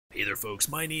there, folks.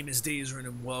 My name is Daizoren,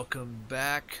 and welcome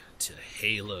back to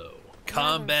Halo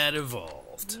Combat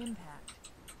Evolved. The impact.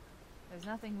 There's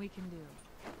nothing we can do.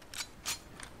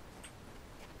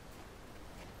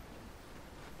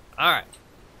 Alright,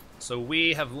 so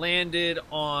we have landed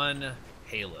on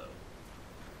Halo.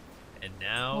 And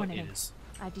now Warning. it is...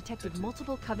 I've detected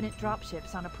multiple Covenant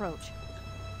dropships on approach.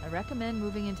 I recommend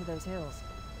moving into those hills.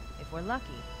 If we're lucky,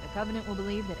 the Covenant will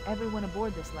believe that everyone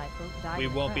aboard this lifeboat died We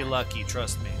in the won't be crash. lucky,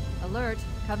 trust me. Alert!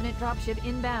 Covenant dropship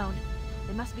inbound.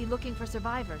 They must be looking for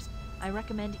survivors. I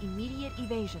recommend immediate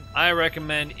evasion. I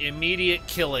recommend immediate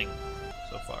killing.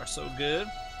 So far, so good.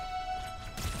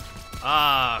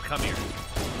 Ah, come here.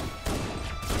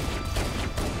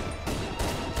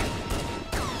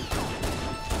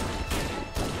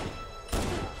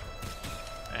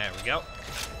 There we go.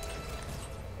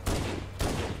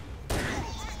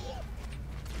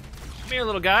 Come here,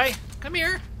 little guy. Come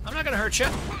here. I'm not gonna hurt you.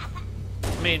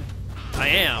 I mean, I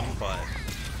am, but...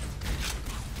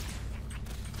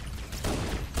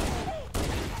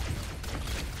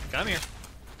 Come here.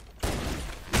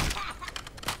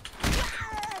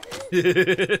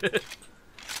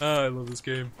 Oh, I love this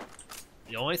game.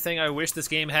 The only thing I wish this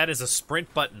game had is a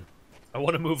sprint button. I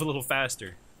want to move a little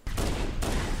faster.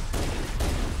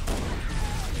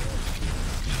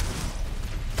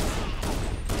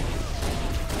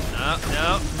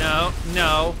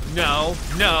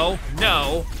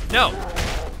 No.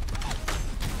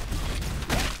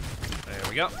 There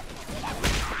we go.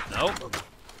 Nope.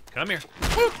 Come here.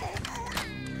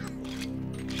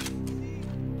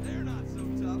 They're not so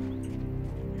tough.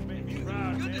 You made me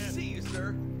proud, Good to see you,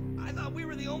 sir. I thought we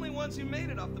were the only ones who made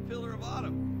it off the Pillar of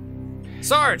Autumn.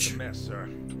 Sarge! It's a mess, sir.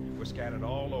 We're scattered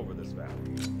all over this valley.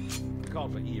 We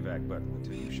called for evac, but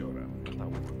until you showed up, I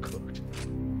thought we were cooked.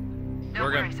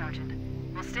 Don't worry,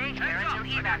 Sergeant. We'll stay here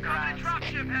until evac arrives.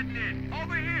 Dropship heading in.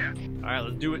 Over here. Alright,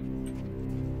 let's do it.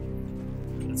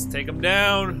 Let's take them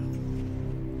down.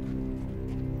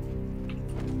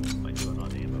 Might do an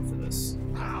on ammo for this.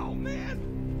 Oh, man.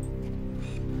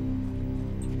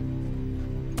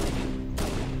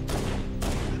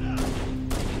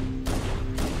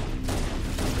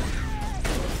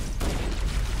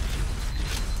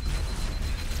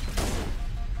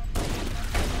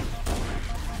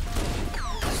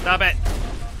 Stop it!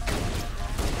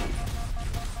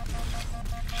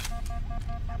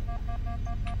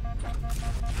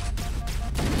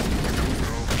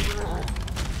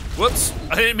 Whoops!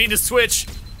 I didn't mean to switch!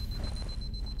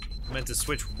 I meant to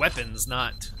switch weapons,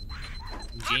 not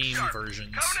game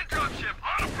versions. Covenant dropship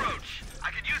on approach. I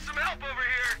could use some help over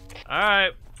here.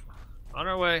 Alright. On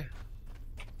our way.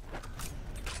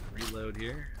 Reload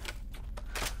here.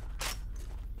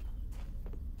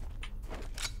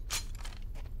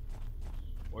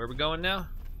 Where are we going now?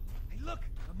 Hey, look,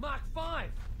 a Mach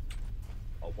 5.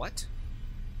 A what?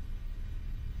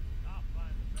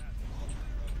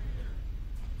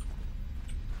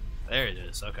 There it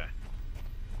is, okay.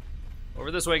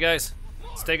 Over this way, guys.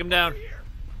 Let's take him down.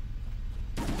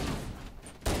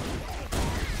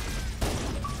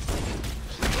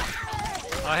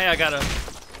 Oh, hey, I got an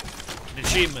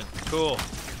achievement. Cool.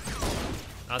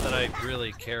 Not that I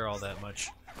really care all that much.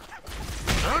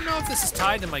 I don't know if this is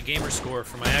tied to my gamer score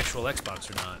for my actual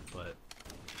Xbox or not, but...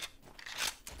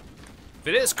 If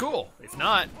it is, cool. If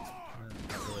not, I'm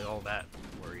not really all that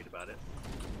worried about it.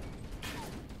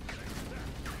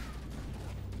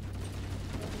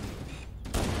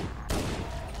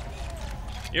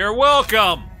 You're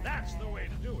welcome! That's the way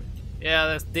to do it. Yeah,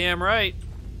 that's damn right.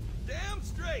 Damn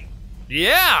straight.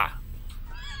 Yeah!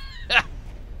 Uh-oh,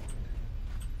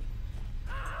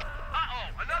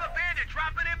 another bandit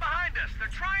dropping in behind us. They're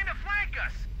trying to flank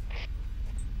us.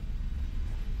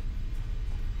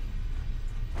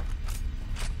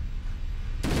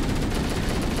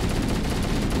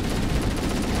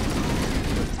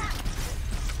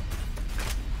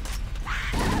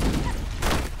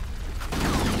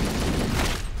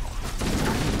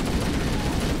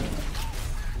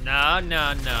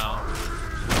 No.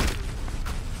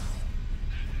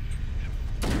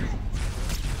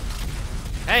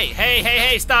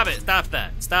 Hey, stop it.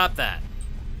 Stop that.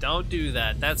 Don't do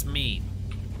that. That's mean.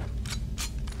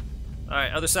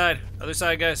 Alright, other side,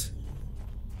 guys.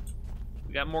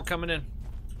 We got more coming in.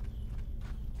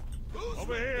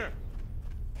 Over here.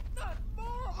 Not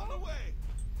more on the way.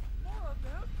 More of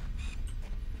them.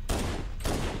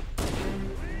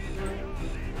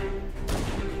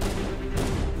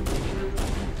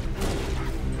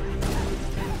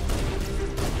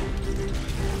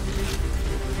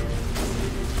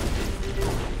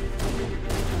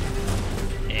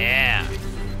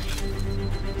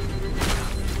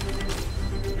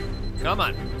 Come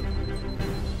on.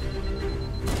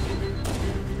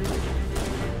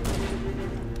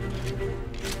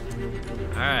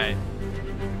 Alright.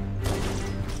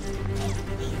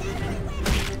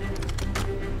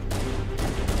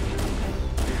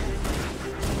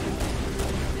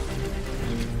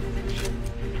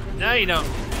 No, you don't.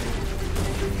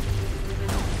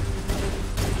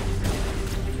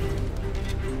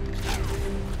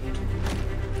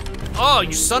 Oh,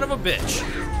 you son of a bitch.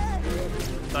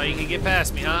 Thought you could get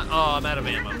past me, huh? Oh, I'm out of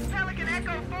ammo. Pelican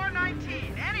Echo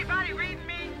 419. Anybody reading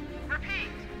me? Repeat.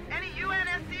 Any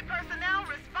UNSC personnel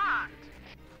respond.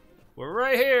 We're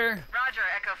right here. Roger,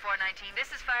 Echo 419.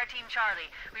 This is Fire Team Charlie.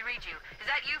 We read you. Is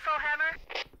that you, Fohammer?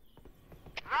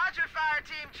 Roger, Fire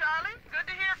Team Charlie. Good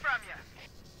to hear from you.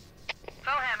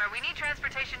 Fohammer, we need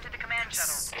transportation to the command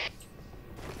shuttle.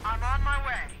 I'm on my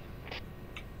way.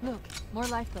 Look, more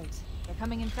lifeboats. They're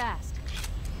coming in fast.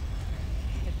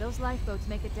 If those lifeboats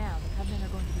make it down, the Covenant are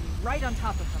going to be right on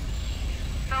top of them.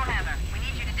 Fohammer, we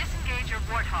need you to disengage your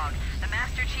Warthog. The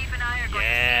Master Chief and I are going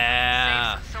to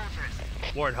save some soldiers.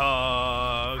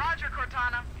 Warthog. Roger,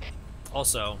 Cortana.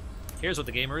 Also, here's what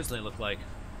the game originally looked like.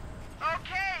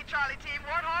 Okay, Charlie Team.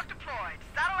 Warthog deployed.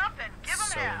 Saddle up and give them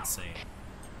So hell. insane.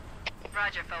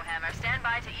 Roger, Fohammer. Stand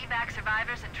by to evac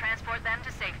survivors and transport them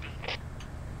to safety.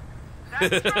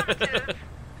 That's affirmative.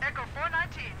 Echo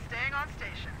 419 staying on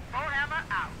station. Fohammer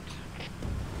out.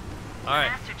 All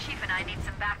right. Master Chief and I need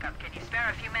some backup. Can you spare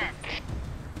a few men?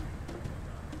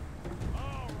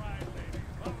 All right, ladies.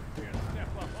 Volunteers, step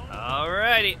up.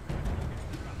 Alrighty.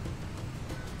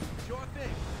 Sure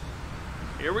thing.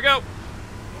 Here we go.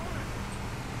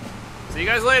 See you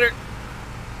guys later.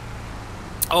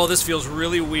 Oh, this feels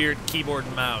really weird, keyboard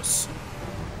and mouse.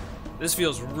 This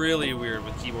feels really weird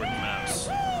with keyboard and mouse.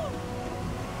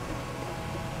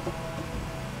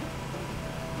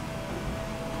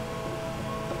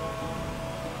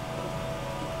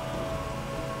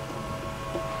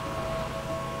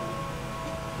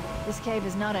 This cave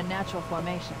is not a natural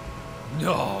formation.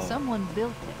 No. Someone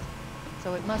built it,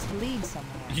 so it must lead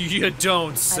somewhere. You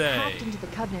don't I've say. hacked into the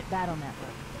Covenant battle network.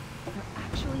 They're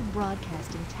actually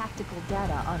broadcasting tactical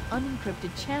data on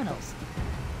unencrypted channels.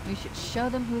 We should show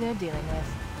them who they're dealing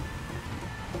with.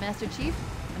 Master Chief,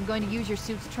 I'm going to use your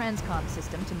suit's transcom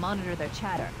system to monitor their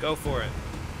chatter. Go for it.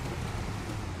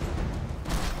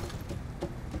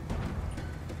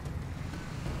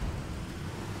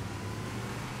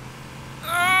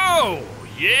 Oh,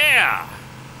 yeah.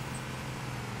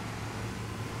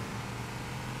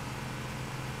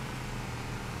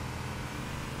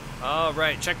 All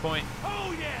right, checkpoint.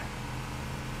 Oh, yeah!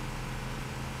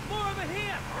 More over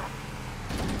here!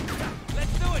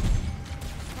 Let's do it!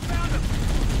 I found him!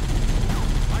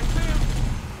 I see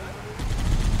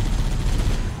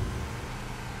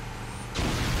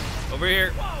him! Over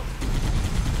here.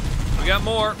 Whoa! We got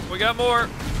more. We got more.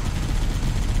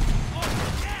 Oh,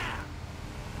 yeah!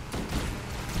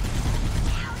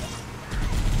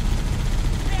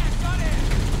 Yeah, got it!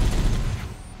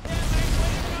 Yeah, mate,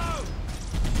 way to go!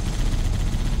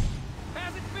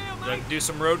 How's it feel, Do I mate? do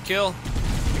some roadkill?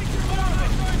 Get your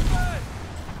movement, first!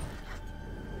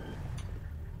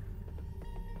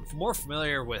 I'm more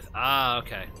familiar with. Ah,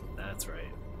 okay. That's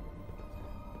right.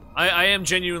 I am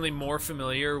genuinely more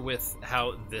familiar with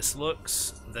how this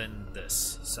looks than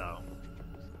this, so.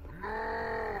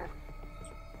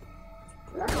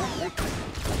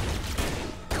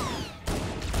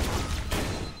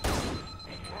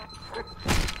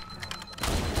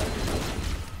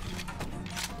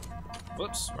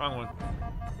 Whoops, wrong one.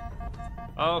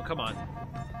 Oh, come on.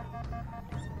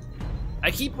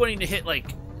 I keep wanting to hit,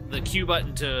 like, the Q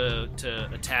button to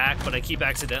attack, but I keep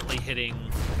accidentally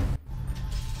hitting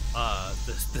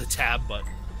the tab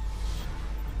button.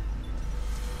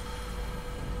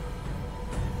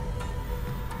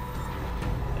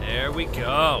 There we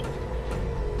go.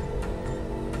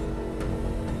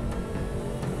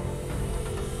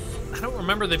 I don't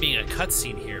remember there being a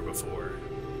cutscene here before.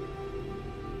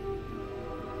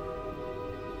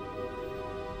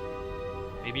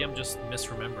 Maybe I'm just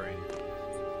misremembering.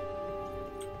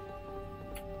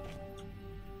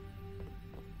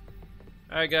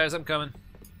 Alright guys, I'm coming.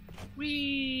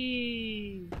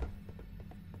 Whee!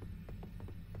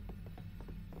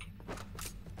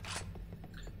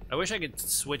 I wish I could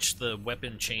switch the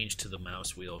weapon change to the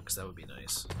mouse wheel, because that would be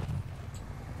nice.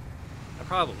 I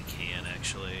probably can,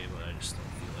 actually, but I just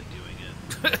don't feel like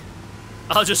doing it.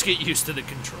 I'll just get used to the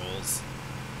controls.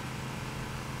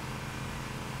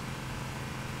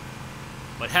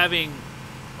 But having,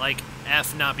 like,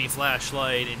 F not be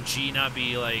flashlight and G not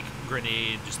be, like,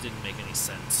 grenade just didn't make any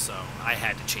sense, so I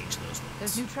had to change those ones.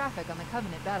 There's new traffic on the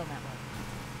Covenant battle network.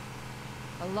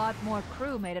 A lot more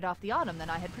crew made it off the Autumn than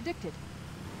I had predicted.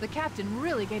 The captain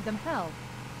really gave them hell.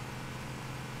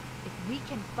 If we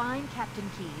can find Captain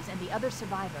Keyes and the other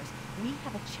survivors, we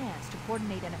have a chance to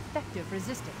coordinate an effective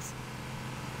resistance.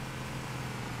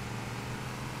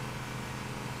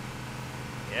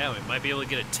 Yeah, we might be able to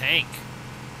get a tank.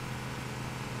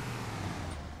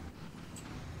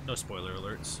 No spoiler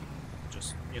alerts.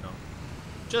 Just, you know,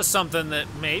 just something that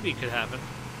maybe could happen.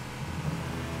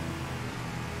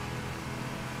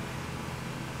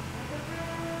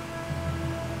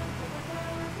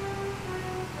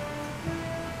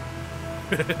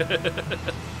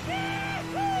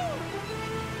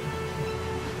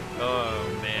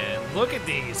 Oh man, look at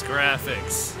these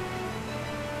graphics.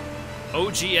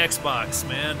 OG Xbox,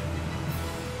 man.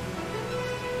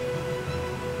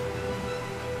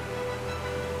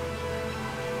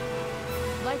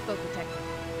 Lifeboat detected.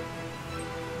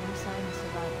 No sign of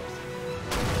survivors.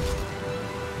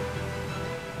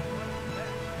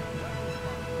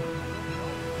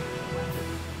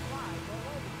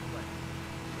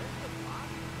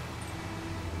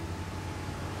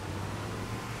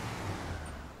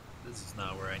 This is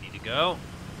not where I need to go.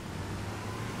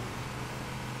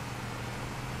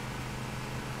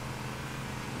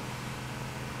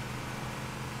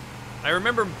 I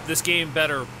remember this game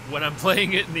better when I'm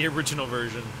playing it in the original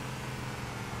version.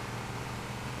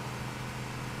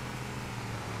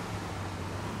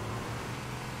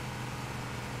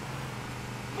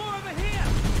 More over here!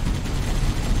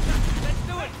 Let's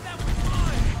do it! That was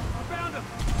mine! I found him!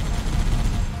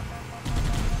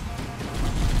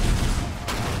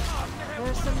 There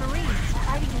are some Marines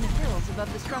hiding in the hills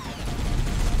above the structure.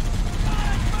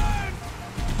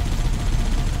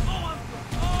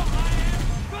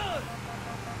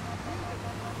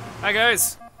 Hi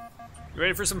guys, you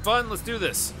ready for some fun? Let's do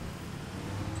this.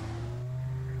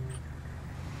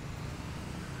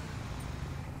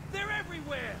 They're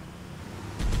everywhere!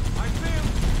 I see 'em.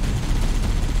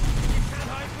 You can't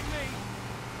hide from me!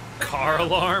 Car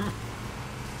alarm.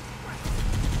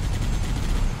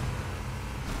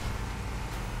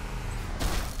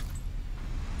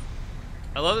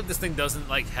 I love that this thing doesn't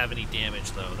like have any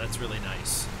damage though. That's really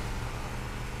nice.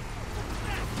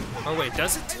 Oh wait,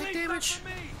 does it take damage?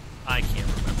 I can't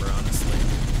remember honestly.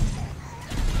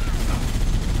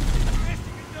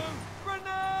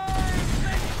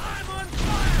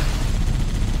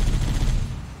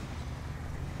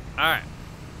 All right.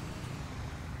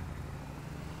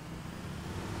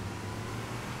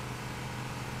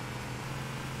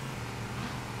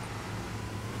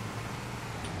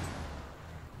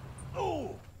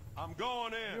 Oh! I'm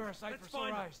going in. You're a sight for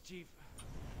sore eyes, Chief.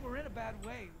 We're in a bad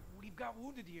way. We've got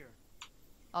wounded here.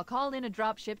 I'll call in a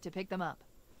dropship to pick them up.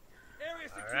 Area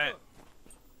secure. All right.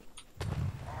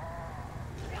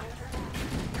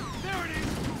 There it is.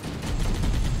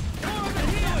 More over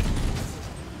here.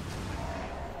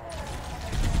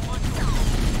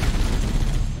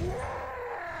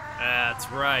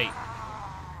 That's right.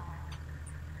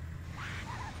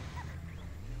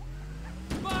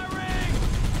 Firing!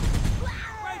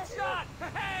 Great shot!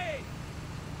 Hey!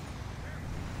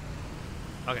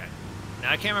 Okay.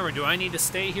 Now I can't remember. Do I need to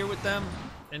stay here with them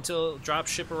until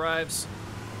dropship arrives?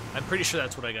 I'm pretty sure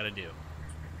that's what I gotta do.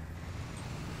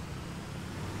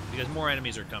 Because more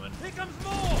enemies are coming. Here comes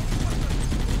more!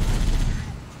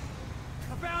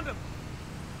 I found him!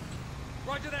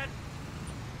 Roger that.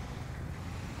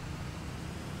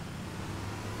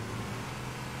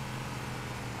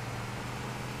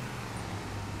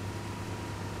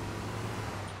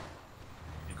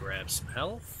 Grab some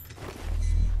health.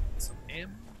 Some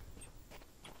ammo.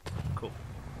 Cool.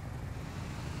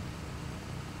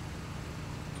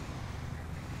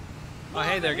 Oh,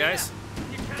 hey there, guys.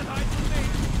 You can't hide from me.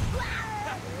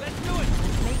 Let's do it.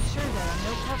 Make sure there are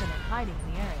no Covenant hiding in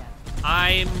the area.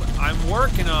 I'm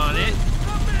working on it.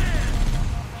 Come in.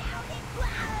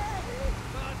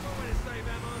 That's one way to save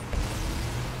ammo.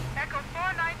 Echo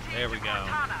 419 There we to go.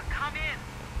 Cortana, come in.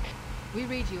 We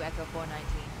read you, Echo 419.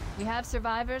 We have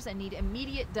survivors and need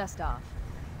immediate dust-off.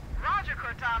 Roger,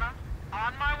 Cortana.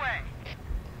 On my way.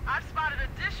 I've spotted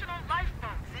additional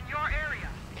lifeboats in your area.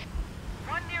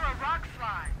 One near a rock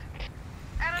slide.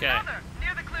 And Okay. another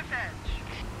near the cliff edge.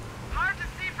 Hard to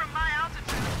see from my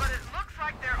altitude, but it looks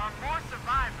like there are more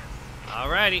survivors.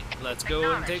 Alrighty, let's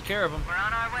go and take care of them. We're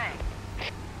on our way.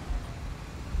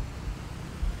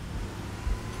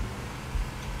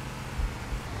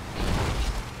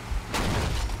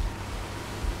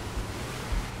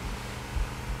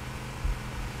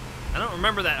 I don't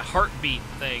remember that heartbeat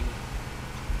thing.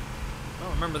 I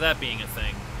don't remember that being a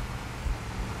thing.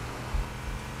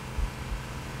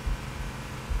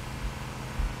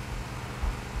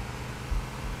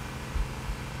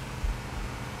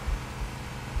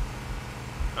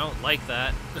 I don't like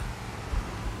that.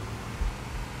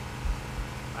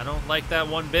 I don't like that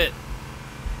one bit.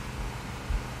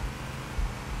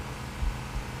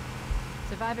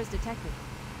 Survivors detected.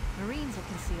 Marines are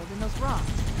concealed in those rocks.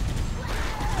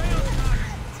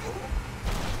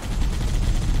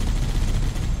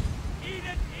 Eat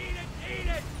it! Eat it! Eat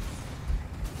it!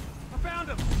 I found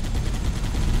him!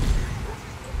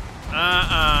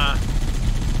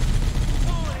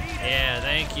 Yeah,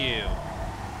 thank you.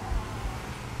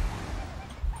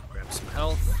 Grab some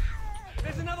health.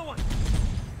 There's another one!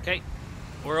 Okay,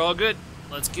 we're all good.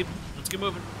 Let's keep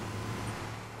moving.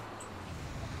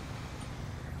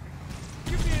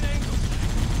 Give me an angle!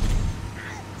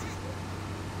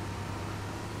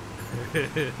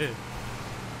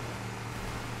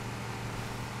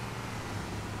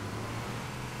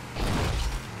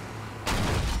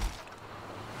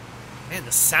 Man,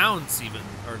 the sounds even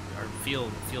feel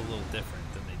a little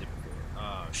different than they did before.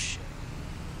 Oh shit.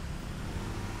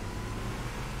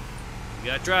 We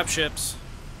got dropships.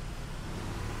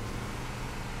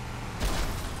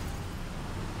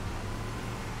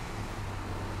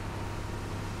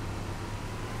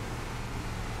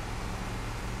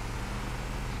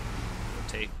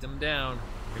 Take them down.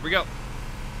 Here we go.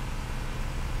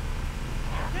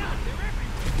 Damn it, they're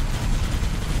everywhere!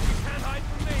 You can't hide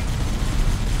from me!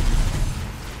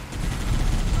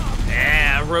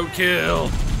 Yeah, roadkill.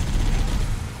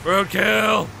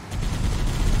 Roadkill.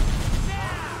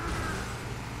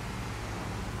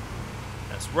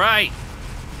 That's right.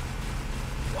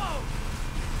 Whoa!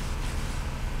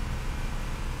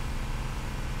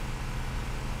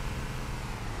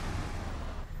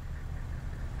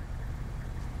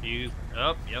 You.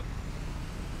 Oh, yep.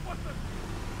 What the?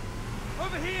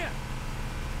 Over here!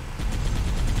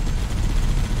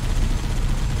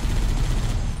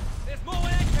 There's more where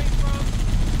that came from!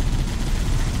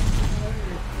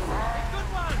 A good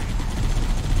one!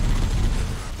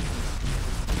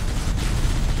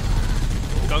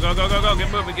 Go, go, go, go, go.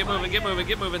 Get moving, get moving, get moving,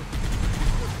 get moving.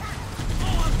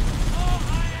 Oh,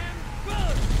 I am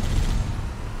good!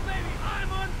 Baby,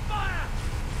 I'm on fire!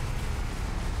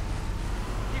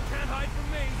 You can't hide from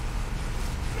me!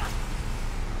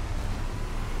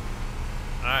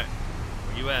 Alright.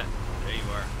 Where you at? There you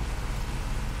are.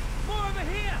 More over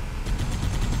here!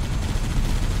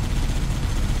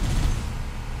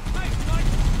 Nice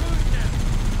smooth now!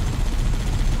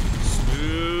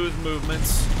 Smooth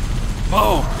movements.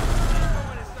 Boom!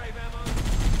 Nowhere to save ammo.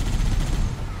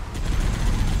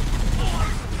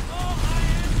 Oh, I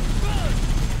am good!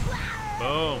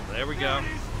 Boom. There we go. There it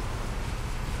is.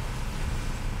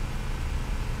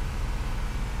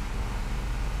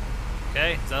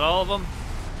 Okay, is that all of them?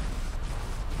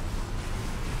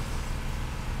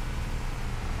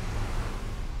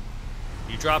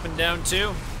 You dropping down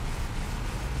too?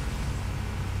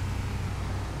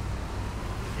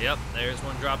 Yep, there's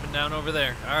one dropping down over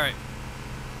there. All right.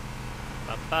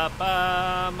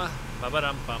 Ba-ba-bum.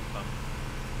 Ba-ba-dum-bum-bum.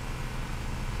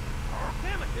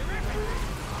 Damn it, they're everywhere!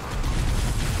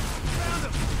 Found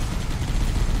them!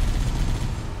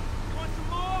 You want some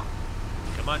more?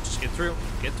 Come on, just get through.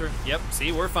 Get through. Yep,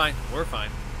 see, we're fine. We're fine.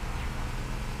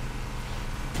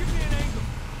 Give me an angle.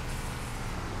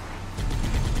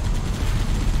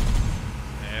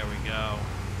 There we go.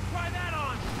 Try that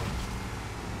on.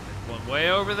 One way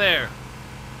over there.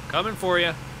 Coming for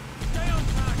you. Stay on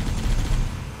target.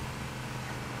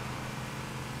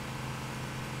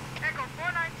 Echo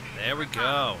 419. There we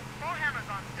go. Bowhammer's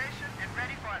on station and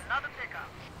ready for another pickup.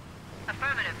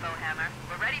 Affirmative, Bowhammer.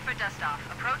 We're ready for dust-off.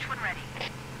 Approach when ready.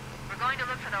 We're going to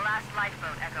look for the last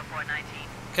lifeboat, Echo 419.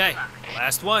 Okay, Good luck.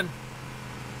 last one.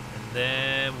 And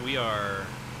then we are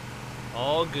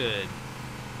all good.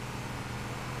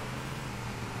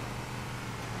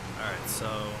 Alright, so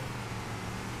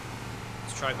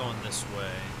let's try going this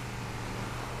way.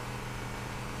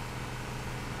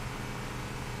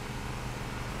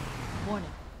 Warning.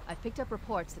 I picked up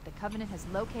reports that the Covenant has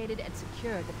located and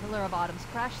secured the Pillar of Autumn's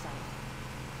crash site.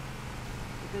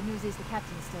 The good news is the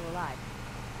captain is still alive.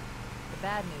 The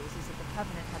bad news is that the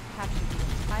Covenant have captured the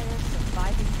entire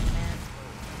surviving command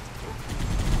post.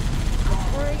 Let's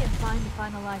hurry and find the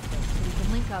final lifeboat so we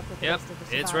can link up with the Yep, rest of the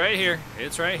survivors. it's right here.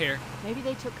 It's right here. Maybe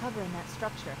they took cover in that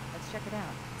structure. Let's check it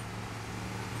out.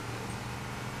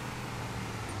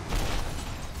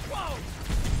 Whoa!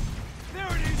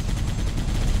 There it is.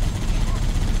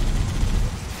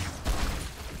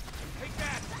 Take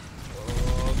that.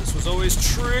 Oh, this was always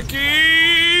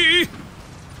tricky. We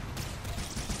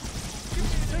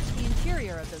should search the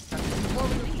interior of those structures before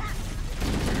we leave.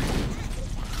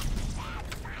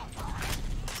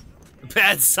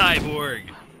 Bad cyborg.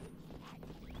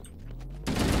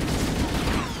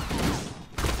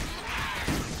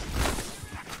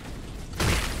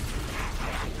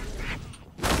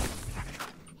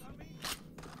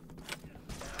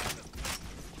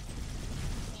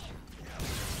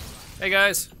 Hey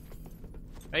guys,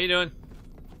 how you doing?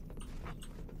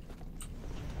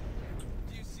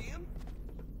 Do you see him?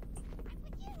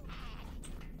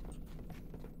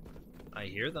 I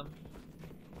hear them,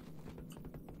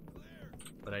 Clear.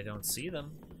 but I don't see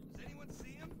them. Does anyone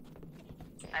see him?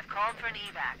 I've called for an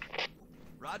evac.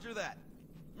 Roger that.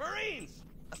 Marines!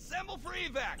 Assemble for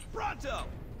evac! Pronto!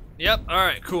 Yep,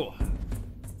 alright, cool.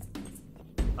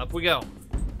 Up we go.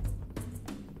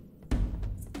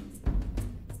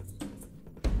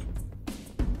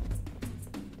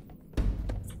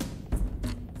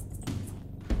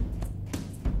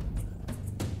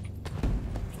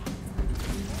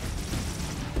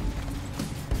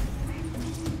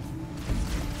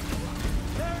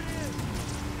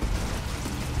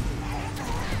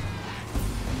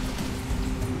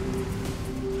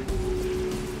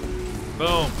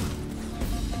 Boom.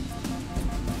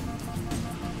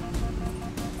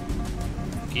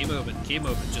 Keep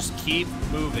moving, just keep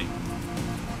moving.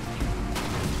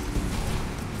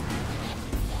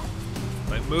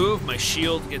 If I move, my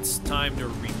shield gets time to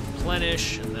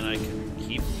replenish, and then I can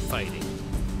keep fighting. We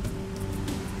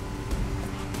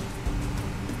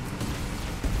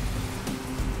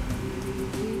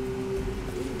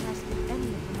didn't rescue any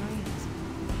of the Marines.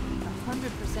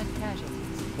 100%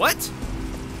 casualties. What?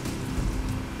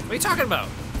 What are you talking about?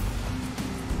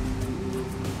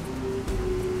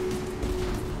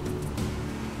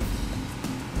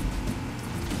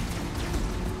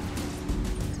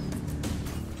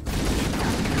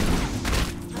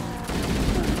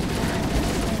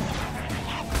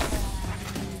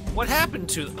 What happened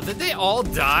to them? Did they all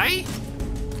die?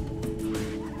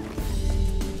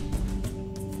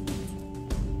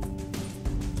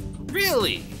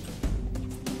 Really?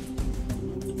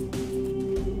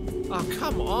 Oh,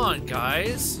 come on,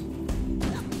 guys.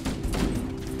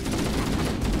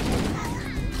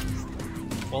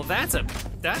 Well, that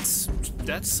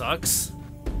sucks.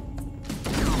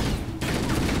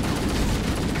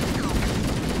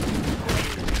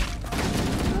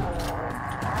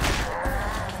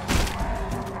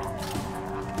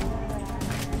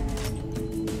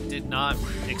 Did not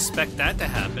expect that to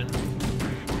happen.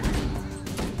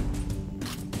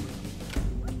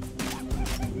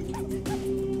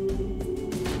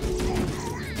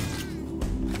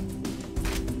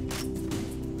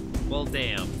 Well,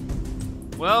 damn.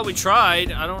 Well, we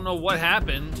tried. I don't know what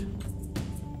happened.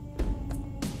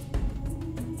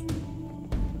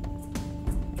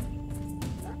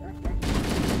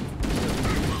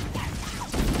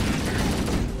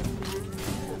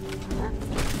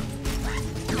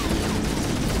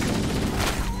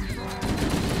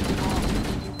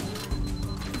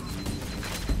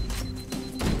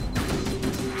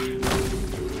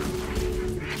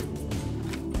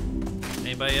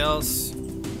 Anybody else?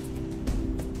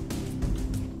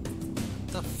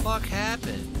 What the fuck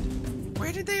happened?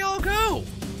 Where did they all go?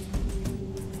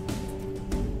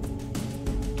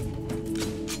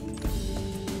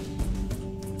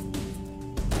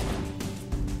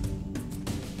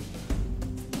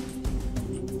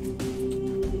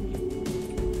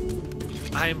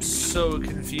 I am so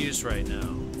confused right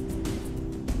now.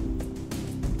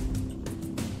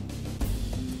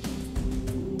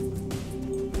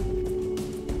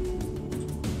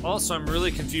 Also, I'm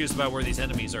really confused about where these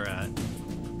enemies are at.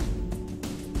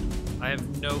 I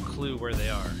have no clue where they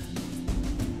are.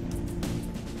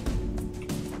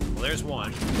 Well, there's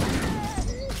one.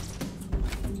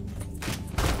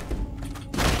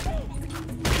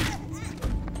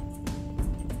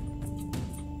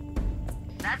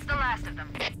 That's the last of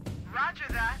them. Roger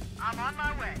that. I'm on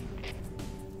my way.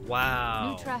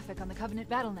 Wow. New traffic on the Covenant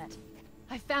BattleNet.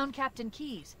 I found Captain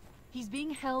Keyes. He's being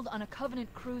held on a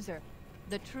Covenant cruiser,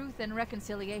 the Truth and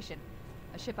Reconciliation,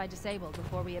 a ship I disabled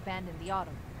before we abandoned the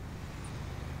Autumn.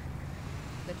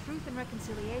 The Truth and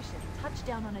Reconciliation touched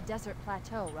down on a desert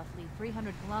plateau roughly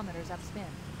 300 kilometers upspin.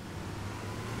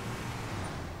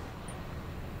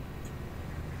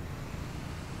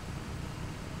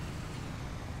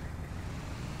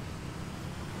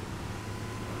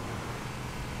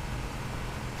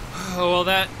 Oh, well,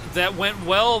 that went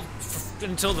well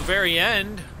until the very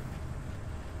end.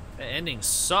 The ending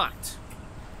sucked.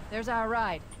 There's our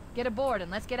ride. Get aboard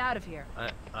and let's get out of here.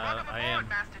 Welcome I aboard, am.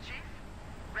 Master Chief.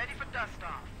 Ready for dust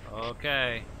off.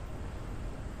 Okay.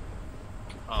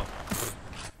 Oh.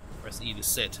 Press E to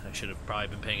sit. I should have probably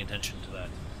been paying attention to that.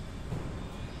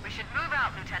 We should move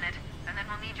out, Lieutenant, and then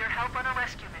we'll need your help on a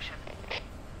rescue mission.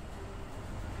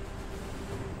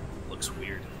 Looks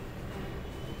weird.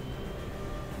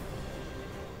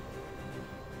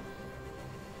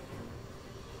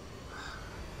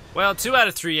 Well, 2 out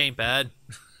of 3 ain't bad.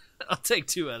 I'll take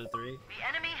 2 out of 3. The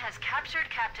enemy has captured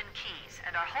Captain Keyes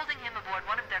and are holding him aboard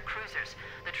one of their cruisers,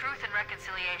 the Truth and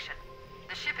Reconciliation.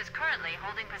 The ship is currently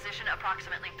holding position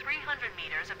approximately 300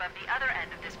 meters above the other end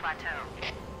of this plateau.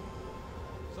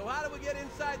 So how do we get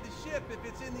inside the ship if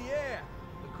it's in the air?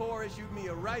 The Corps issued me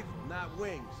a rifle, not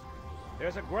wings.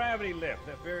 There's a gravity lift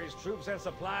that ferries troops and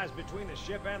supplies between the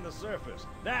ship and the surface.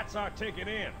 That's our ticket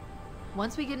in.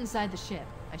 Once we get inside the ship,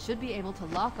 I should be able to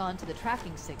lock on to the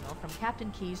tracking signal from Captain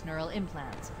Keyes' neural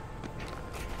implants.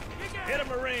 Hit 'em,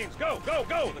 Marines! Go, go,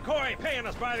 go! The Corps ain't paying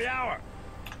us by the hour!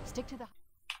 Stick to the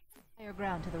higher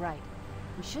ground to the right.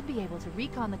 We should be able to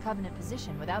recon the Covenant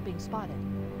position without being spotted.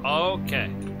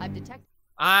 Okay. I've detected...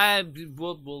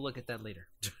 We'll look at that later.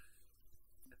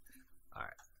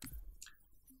 Alright.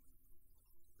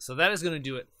 So that is going to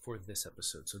do it for this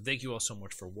episode. So thank you all so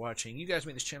much for watching. You guys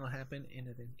made this channel happen, and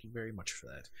I thank you very much for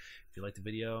that. If you liked the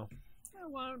video,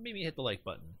 well, maybe hit the like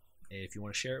button. If you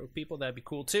want to share it with people, that'd be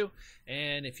cool too.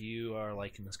 And if you are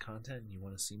liking this content and you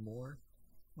want to see more,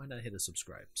 why not hit a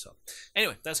subscribe? So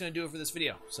anyway, that's going to do it for this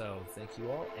video. So thank you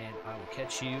all, and I will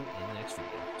catch you in the next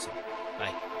video. So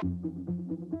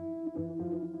bye.